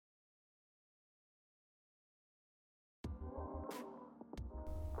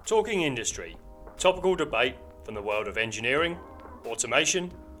Talking Industry, topical debate from the world of engineering, automation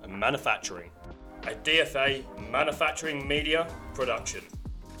and manufacturing. A DFA Manufacturing Media production.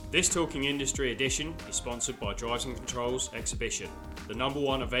 This Talking Industry edition is sponsored by Drives and Controls Exhibition, the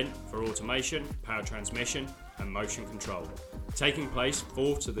 #1 event for automation, power transmission and motion control, taking place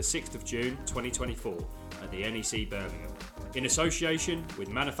 4th to the 6th of June 2024 at the NEC Birmingham, in association with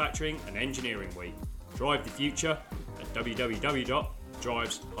Manufacturing and Engineering Week. Drive the future at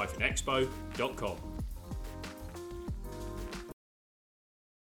www.drives-expo.com.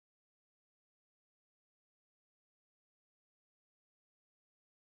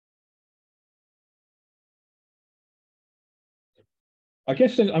 I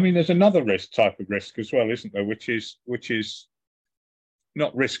guess there's another type of risk as well, isn't there? Which is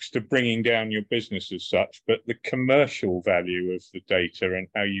not risks to bringing down your business as such, but the commercial value of the data and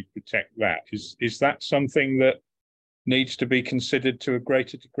how you protect that. Is that something that needs to be considered to a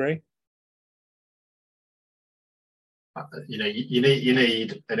greater degree? You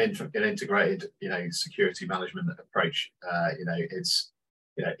need an integrated security management approach.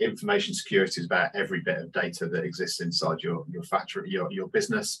 Information security is about every bit of data that exists inside your factory, your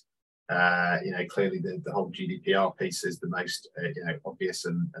business. Clearly the whole GDPR piece is the most obvious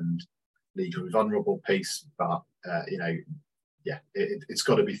and legally vulnerable piece, but it's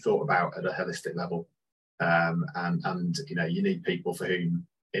got to be thought about at a holistic level. And you need people for whom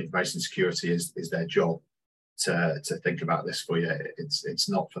information security is their job to think about this for you. It's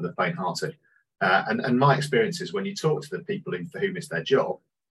not for the faint-hearted. And my experience is when you talk to the people for whom it's their job,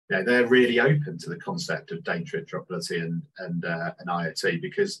 they're really open to the concept of data interoperability and IoT,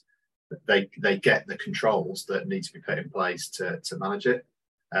 because they get the controls that need to be put in place to manage it.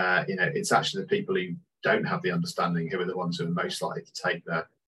 It's actually the people who don't have the understanding who are the ones who are most likely to take the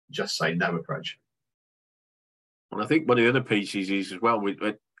just say no approach. Well, I think one of the other pieces is as well,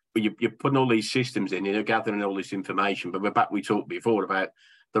 you're putting all these systems in, gathering all this information, but we talked before about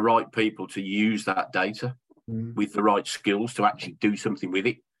the right people to use that data with the right skills to actually do something with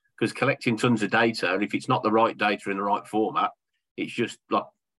it. Because collecting tons of data, if it's not the right data in the right format, it's just like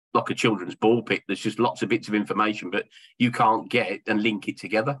a children's ball pit. There's just lots of bits of information, but you can't get and link it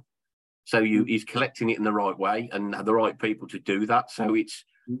together. So he's collecting it in the right way and have the right people to do that. So it's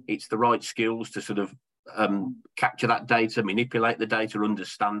the right skills to sort of capture that data, manipulate the data,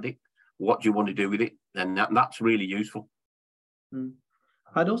 understand it. What do you want to do with it? And that's really useful.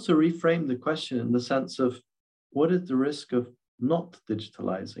 I'd also reframe the question in the sense of what is the risk of not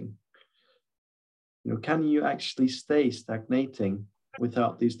digitalizing? Can you actually stay stagnating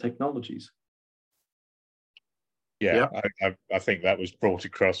without these technologies? Yeah. I think that was brought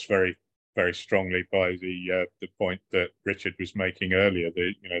across very, very strongly by the point that Richard was making earlier.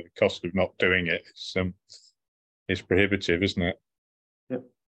 The cost of not doing it is prohibitive, isn't it? Yep.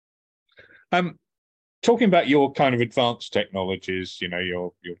 Talking about your kind of advanced technologies,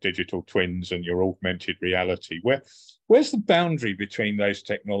 your digital twins and your augmented reality, where's the boundary between those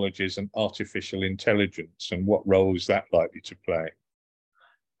technologies and artificial intelligence, and what role is that likely to play?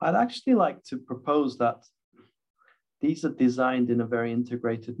 I'd actually like to propose that these are designed in a very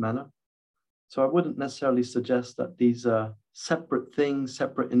integrated manner. So I wouldn't necessarily suggest that these are separate things,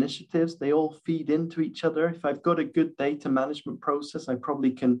 separate initiatives. They all feed into each other. If I've got a good data management process, I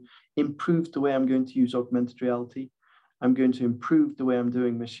probably can improve the way I'm going to use augmented reality. I'm going to improve the way I'm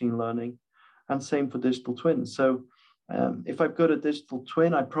doing machine learning, and same for digital twins. So if I've got a digital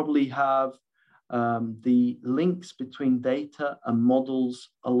twin, I probably have the links between data and models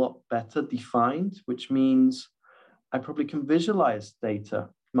a lot better defined, which means I probably can visualize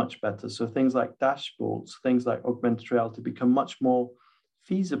data much better. So things like dashboards, things like augmented reality become much more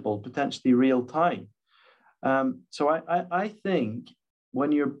feasible, potentially real time. So I think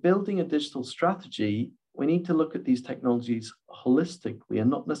when you're building a digital strategy, we need to look at these technologies holistically and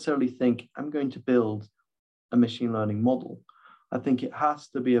not necessarily think, I'm going to build a machine learning model. I think it has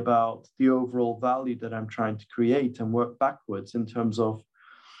to be about the overall value that I'm trying to create and work backwards in terms of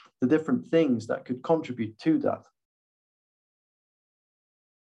the different things that could contribute to that.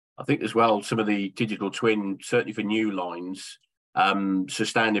 I think as well, some of the digital twin, certainly for new lines,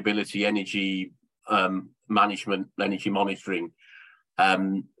 sustainability, energy management, energy monitoring,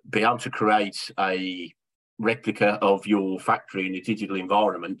 be able to create a replica of your factory in a digital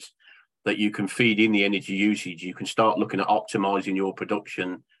environment that you can feed in the energy usage. You can start looking at optimizing your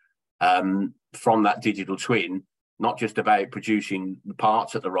production from that digital twin, not just about producing the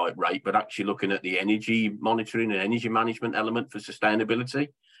parts at the right rate, but actually looking at the energy monitoring and energy management element for sustainability.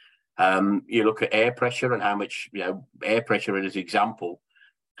 You look at air pressure and how much, air pressure as an example,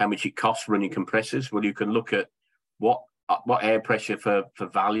 how much it costs running compressors. Well, you can look at what what air pressure for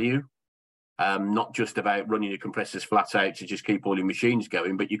value. Not just about running your compressors flat out to just keep all your machines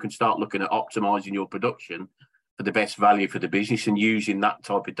going, but you can start looking at optimizing your production for the best value for the business and using that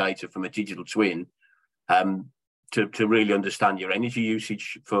type of data from a digital twin to really understand your energy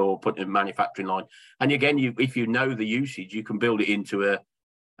usage for putting a manufacturing line. And again, if you know the usage, you can build it into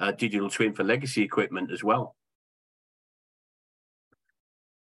a digital twin for legacy equipment as well.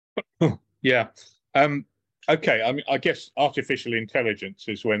 Yeah. Okay. I mean, I guess artificial intelligence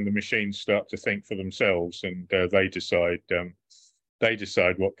is when the machines start to think for themselves, and they decide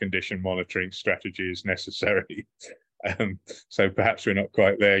what condition monitoring strategy is necessary. So perhaps we're not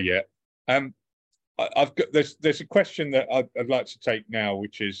quite there yet. I've got there's a question that I'd like to take now,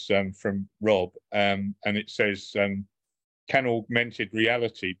 which is from Rob, and it says, can augmented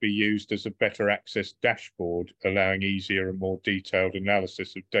reality be used as a better access dashboard, allowing easier and more detailed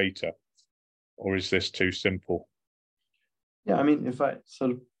analysis of data, or is this too simple? Yeah, I mean, if I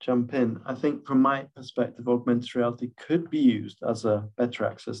sort of jump in, I think from my perspective, augmented reality could be used as a better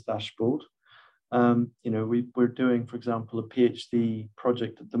access dashboard. We're doing, for example, a PhD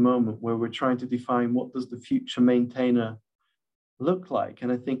project at the moment where we're trying to define what does the future maintainer look like.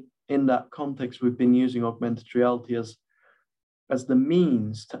 And I think in that context, we've been using augmented reality as the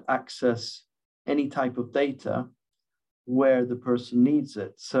means to access any type of data where the person needs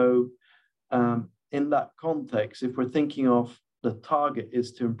it. So in that context, if we're thinking of the target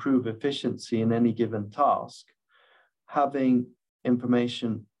is to improve efficiency in any given task, having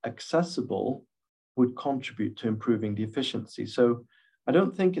information accessible would contribute to improving the efficiency. So I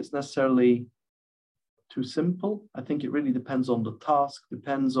don't think it's necessarily too simple. I think it really depends on the task,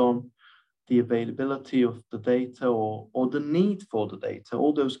 depends on the availability of the data or the need for the data.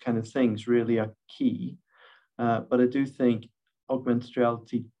 All those kind of things really are key. But I do think augmented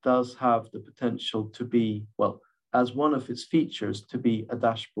reality does have the potential to be, well, as one of its features, to be a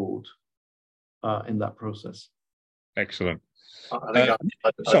dashboard in that process. Excellent. I think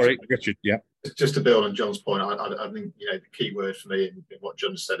sorry, Richard, yeah. Just to build on John's point, I think the key word for me in what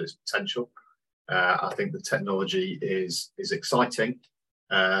John said is potential. I think the technology is exciting,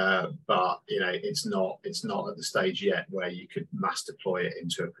 but it's not at the stage yet where you could mass deploy it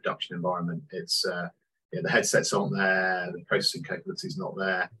into a production environment. It's the headsets aren't there, the processing capability is not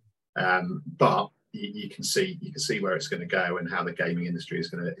there, but you can see where it's going to go and how the gaming industry is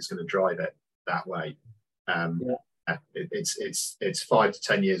going to drive it that way. It's 5 to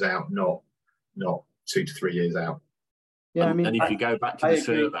 10 years out, not 2 to 3 years out. Yeah, I mean, and if you go back to the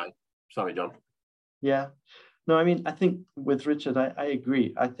survey, sorry, John. Yeah, no, I mean, I think with Richard, I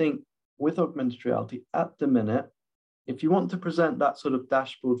agree. I think with augmented reality at the minute, if you want to present that sort of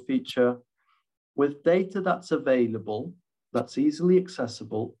dashboard feature with data that's available, that's easily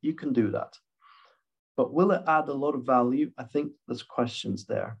accessible, you can do that. But will it add a lot of value? I think there's questions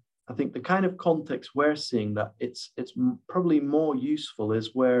there. I think the kind of context we're seeing that it's probably more useful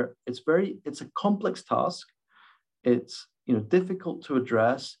is where it's a complex task. It's difficult to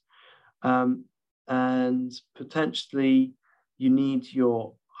address, and potentially you need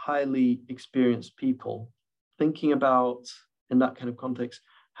your highly experienced people thinking about, in that kind of context,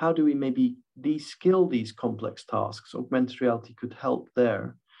 how do we maybe de-skill these complex tasks? Augmented reality could help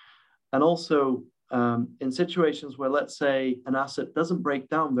there. And also in situations where, let's say, an asset doesn't break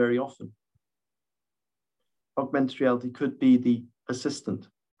down very often, augmented reality could be the assistant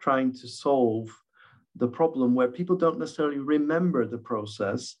trying to solve the problem where people don't necessarily remember the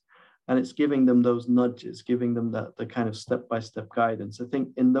process, and it's giving them those nudges, giving them the kind of step-by-step guidance. I think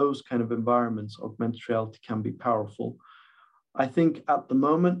in those kind of environments, augmented reality can be powerful. I think at the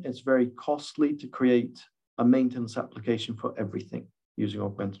moment, it's very costly to create a maintenance application for everything using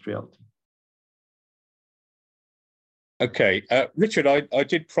augmented reality. Okay, Richard, I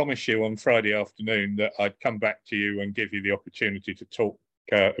did promise you on Friday afternoon that I'd come back to you and give you the opportunity to talk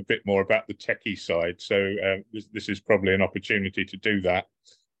a bit more about the techie side. So this is probably an opportunity to do that.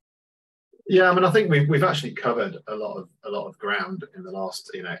 Yeah, I mean, I think we've actually covered a lot of ground in the last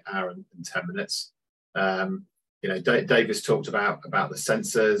hour and 10 minutes. David's talked about the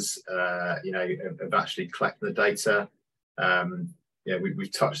sensors, of actually collecting the data.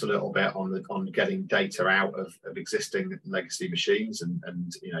 We've touched a little bit on getting data out of existing legacy machines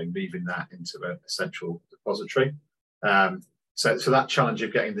and moving that into a central repository. So that challenge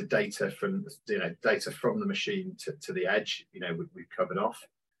of getting the data from the machine to the edge, we've covered off.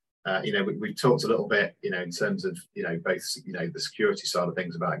 We've talked a little bit, in terms of both the security side of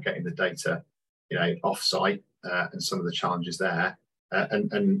things about getting the data off-site and some of the challenges there.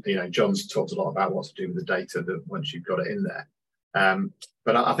 And John's talked a lot about what to do with the data that once you've got it in there.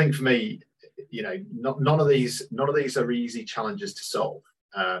 But I think for me, you know, none of these are easy challenges to solve.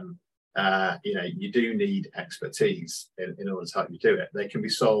 You know, you do need expertise in order to help you do it. They can be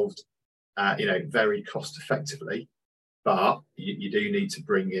solved, you know, very cost effectively, but you do need to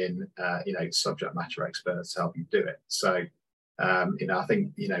bring in, you know, subject matter experts to help you do it. So, you know, I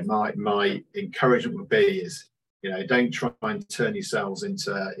think, you know, my encouragement would be is, you know, don't try and turn yourselves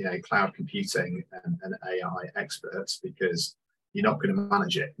into, you know, cloud computing and AI experts, because you're not going to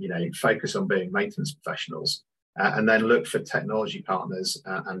manage it. You know, focus on being maintenance professionals, and then look for technology partners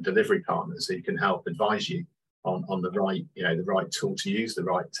and delivery partners who can help advise you on the right, you know, the right tool to use, the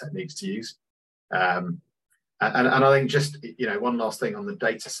right techniques to use. And I think just, you know, one last thing on the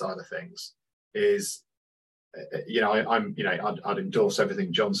data side of things is, you know, I'd endorse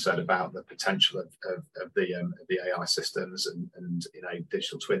everything John said about the potential of the AI systems and you know,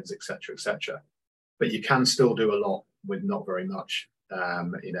 digital twins, etc. But you can still do a lot with not very much,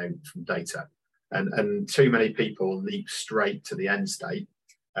 you know, from data. And too many people leap straight to the end state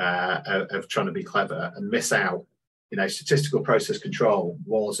of trying to be clever and miss out. You know, statistical process control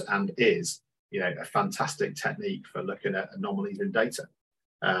was and is, you know, a fantastic technique for looking at anomalies in data.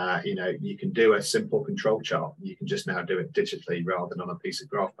 You know, you can do a simple control chart. You can just now do it digitally rather than on a piece of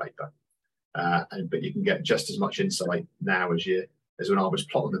graph paper. But you can get just as much insight now as when I was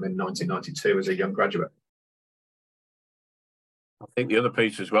plotting them in 1992 as a young graduate. I think the other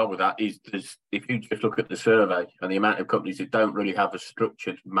piece as well with that is if you just look at the survey and the amount of companies that don't really have a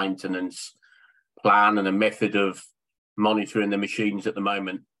structured maintenance plan and a method of monitoring the machines at the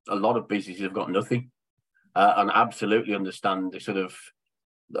moment, a lot of businesses have got nothing, and absolutely understand the sort of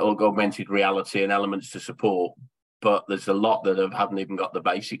augmented reality and elements to support, but there's a lot that haven't even got the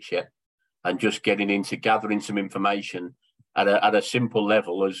basics yet, and just getting into gathering some information at a simple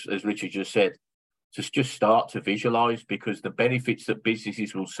level, as Richard just said, just start to visualize, because the benefits that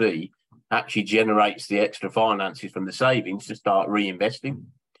businesses will see actually generates the extra finances from the savings to start reinvesting.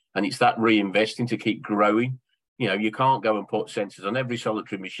 And it's that reinvesting to keep growing. You know, you can't go and put sensors on every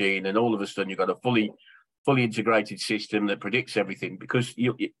solitary machine and all of a sudden you've got a fully integrated system that predicts everything, because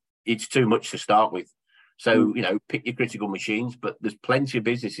it's too much to start with. So, you know, pick your critical machines, but there's plenty of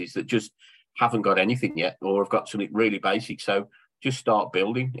businesses that just haven't got anything yet, or have got something really basic. So just start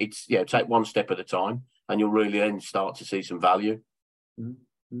building. It's, you know, take one step at a time and you'll really then start to see some value.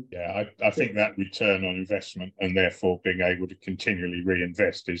 Yeah, I think that return on investment and therefore being able to continually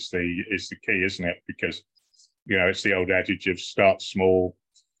reinvest is the key, isn't it? Because, you know, it's the old adage of start small,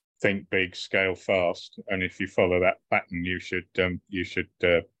 think big, scale fast. And if you follow that pattern, you should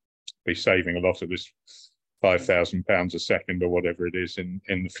be saving a lot of this £5,000 a second or whatever it is in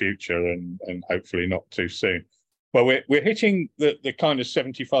the future, and hopefully not too soon. Well, we're hitting the kind of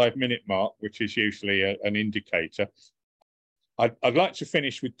 75-minute mark, which is usually an indicator. I'd like to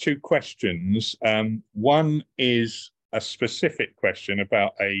finish with two questions. One is a specific question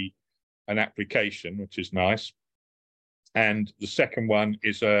about an application, which is nice, and the second one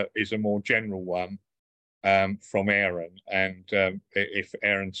is a more general one from Aaron. And if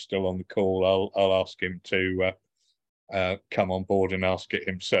Aaron's still on the call, I'll ask him to come on board and ask it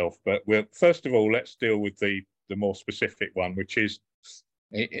himself. But first of all, let's deal with the more specific one, which is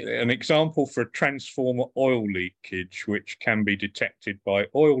an example for a transformer oil leakage, which can be detected by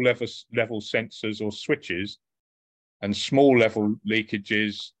oil level sensors or switches, and small level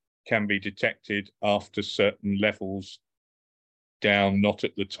leakages can be detected after certain levels down, not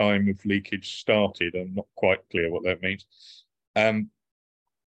at the time of leakage started. I'm not quite clear what that means.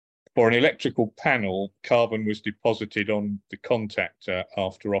 For an electrical panel, carbon was deposited on the contactor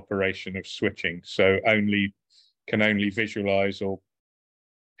after operation of switching, so can only visualize, or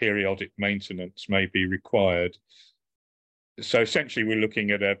periodic maintenance may be required. So essentially we're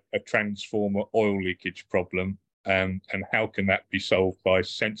looking at a transformer oil leakage problem, and how can that be solved by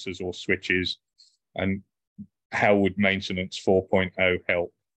sensors or switches, and how would maintenance 4.0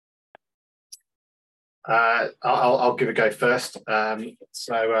 help? I'll give a go first. I'm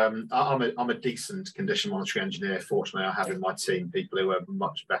a decent condition monitoring engineer. Fortunately, I have in my team people who are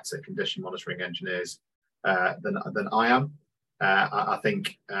much better condition monitoring engineers than I am. I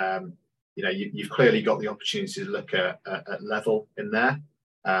think you know, you've clearly got the opportunity to look at level in there.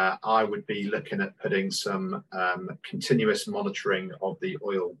 I would be looking at putting some continuous monitoring of the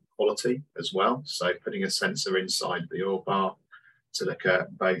oil quality as well. So putting a sensor inside the oil bar to look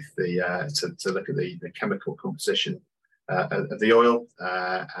at both the chemical composition of the oil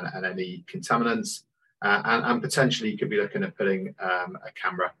and any contaminants, and potentially you could be looking at putting a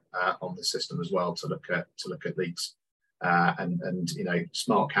camera on the system as well to look at leaks. And you know,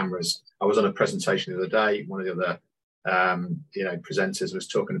 smart cameras. I was on a presentation the other day. One of the other presenters was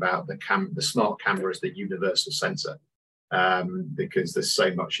talking about the smart camera as the universal sensor, because there's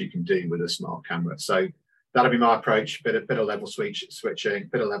so much you can do with a smart camera. So that'll be my approach: bit of level switching,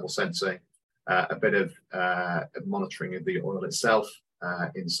 bit of level sensing, a bit of monitoring of the oil itself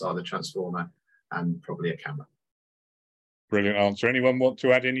inside the transformer, and probably a camera. Brilliant answer. Anyone want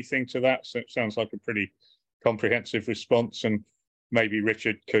to add anything to that? So it sounds like a pretty comprehensive response, and maybe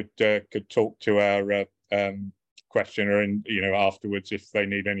Richard could talk to our questioner and afterwards if they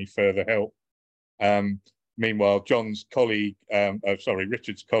need any further help. Meanwhile, Richard's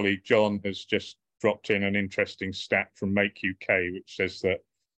colleague John has just dropped in an interesting stat from Make UK, which says that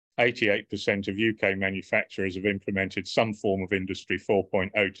 88% of UK manufacturers have implemented some form of Industry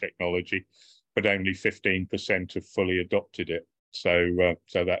 4.0 technology, but only 15% have fully adopted it. So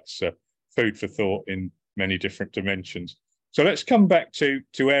that's food for thought in many different dimensions. So let's come back to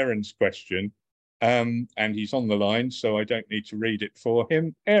Aaron's question, and he's on the line, so I don't need to read it for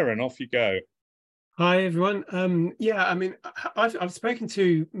him. Aaron, off you go. Hi everyone. I've spoken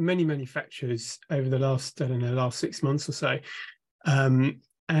to many manufacturers over the last 6 months or so,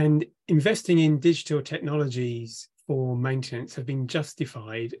 and investing in digital technologies for maintenance have been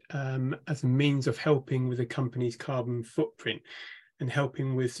justified as a means of helping with a company's carbon footprint and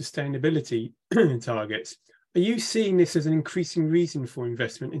helping with sustainability targets. Are you seeing this as an increasing reason for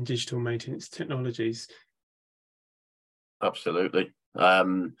investment in digital maintenance technologies? Absolutely.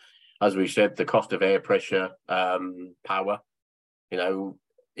 As we said, the cost of air pressure, power,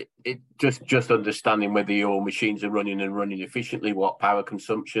 it just understanding whether your machines are running efficiently, what power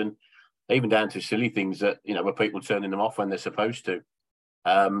consumption, even down to silly things that, where people turning them off when they're supposed to.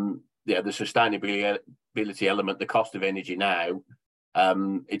 The sustainability element, the cost of energy now,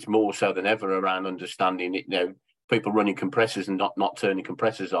 it's more so than ever around understanding it, people running compressors and not turning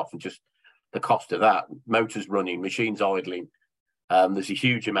compressors off, and just the cost of that, motors running, machines idling. There's a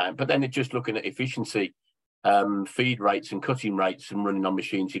huge amount, but then it's just looking at efficiency, feed rates and cutting rates and running on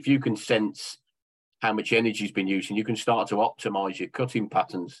machines. If you can sense how much energy has been used, and you can start to optimize your cutting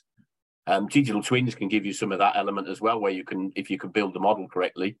patterns. Digital twins can give you some of that element as well, where if you can build the model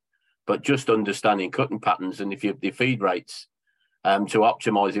correctly, but just understanding cutting patterns and if the feed rates to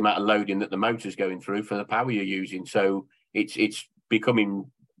optimize the amount of loading that the motor's going through for the power you're using. So it's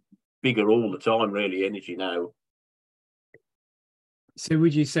becoming bigger all the time, really, energy now. So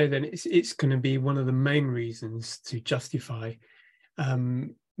would you say then it's going to be one of the main reasons to justify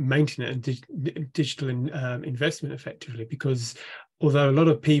maintenance and digital investment effectively? Because although a lot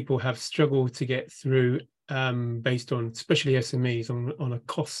of people have struggled to get through based on, especially SMEs, on a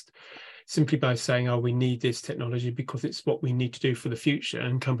cost, simply by saying, oh, we need this technology because it's what we need to do for the future.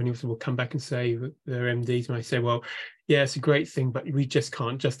 And companies will come back and say, their MDs might say, well, yeah, it's a great thing, but we just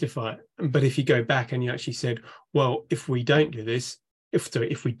can't justify it. But if you go back and you actually said, well, if we don't do this,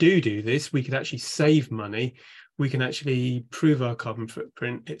 if we do this, we could actually save money, we can actually improve our carbon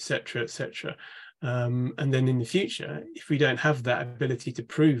footprint, et cetera, et cetera. And then in the future, if we don't have that ability to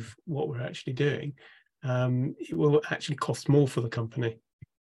prove what we're actually doing, it will actually cost more for the company.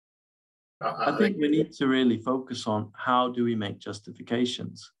 I think we need to really focus on how do we make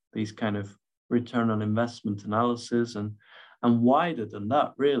justifications, these kind of return on investment analysis, and wider than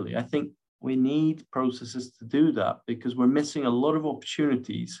that, really. I think we need processes to do that, because we're missing a lot of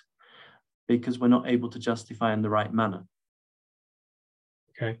opportunities because we're not able to justify in the right manner.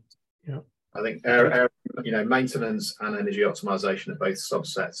 Okay. Yeah. I think maintenance and energy optimization are both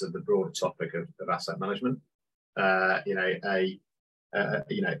subsets of the broader topic of asset management. A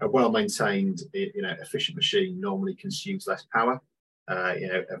well-maintained, efficient machine normally consumes less power.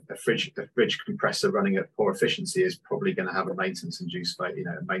 A fridge compressor running at poor efficiency is probably going to have a maintenance-induced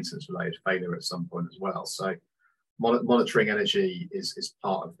maintenance-related failure at some point as well. So, monitoring energy is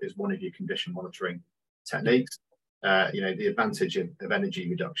one of your condition monitoring techniques. The advantage of energy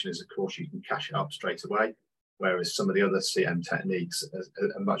reduction is, of course, you can cash it up straight away, whereas some of the other CM techniques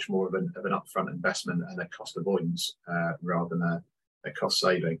are much more of an upfront investment and a cost avoidance rather than a cost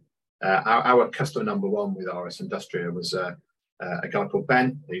saving. Our customer number one with RS Industria was a guy called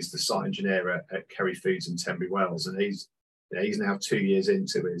Ben. He's the site engineer at Kerry Foods in Tenbury Wells, and he's now 2 years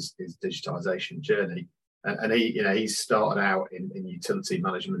into his digitization journey. And he started out in utility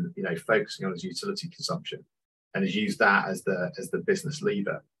management, focusing on his utility consumption, and has used that as the business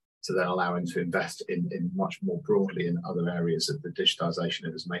lever to then allow him to invest in much more broadly in other areas of the digitization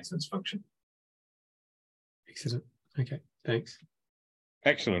of his maintenance function. Excellent. Okay, thanks.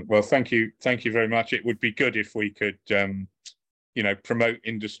 Excellent. Well, thank you very much. It would be good if we could, promote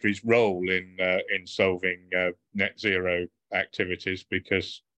industry's role in solving net zero activities,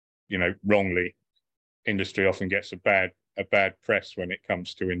 because, wrongly, industry often gets a bad press when it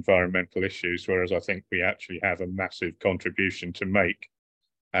comes to environmental issues, whereas I think we actually have a massive contribution to make.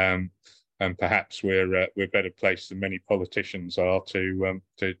 And perhaps we're better placed than many politicians are to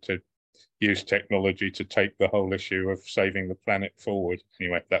use technology to take the whole issue of saving the planet forward.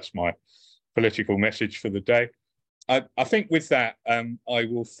 Anyway, that's my political message for the day. I think with that, I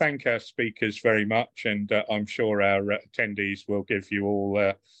will thank our speakers very much, and I'm sure our attendees will give you all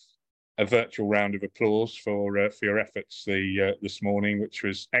a virtual round of applause for your efforts this morning, which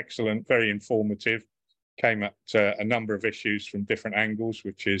was excellent, very informative. Came at a number of issues from different angles,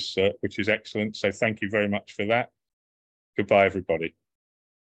 which is excellent. So thank you very much for that. Goodbye, everybody.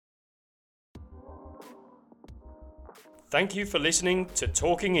 Thank you for listening to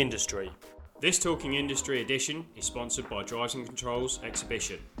Talking Industry. This Talking Industry edition is sponsored by Drives and Controls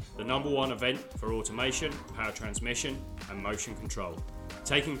Exhibition, the #1 event for automation, power transmission and motion control,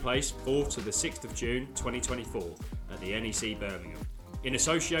 taking place 4th to the 6th of June 2024 at the NEC Birmingham, in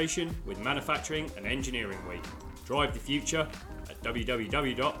association with Manufacturing and Engineering Week. Drive the future at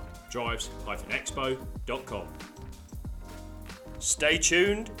www.drives-expo.com. Stay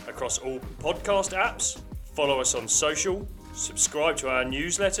tuned across all podcast apps, follow us on social, subscribe to our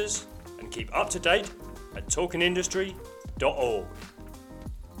newsletters, and keep up to date at talkingindustry.org.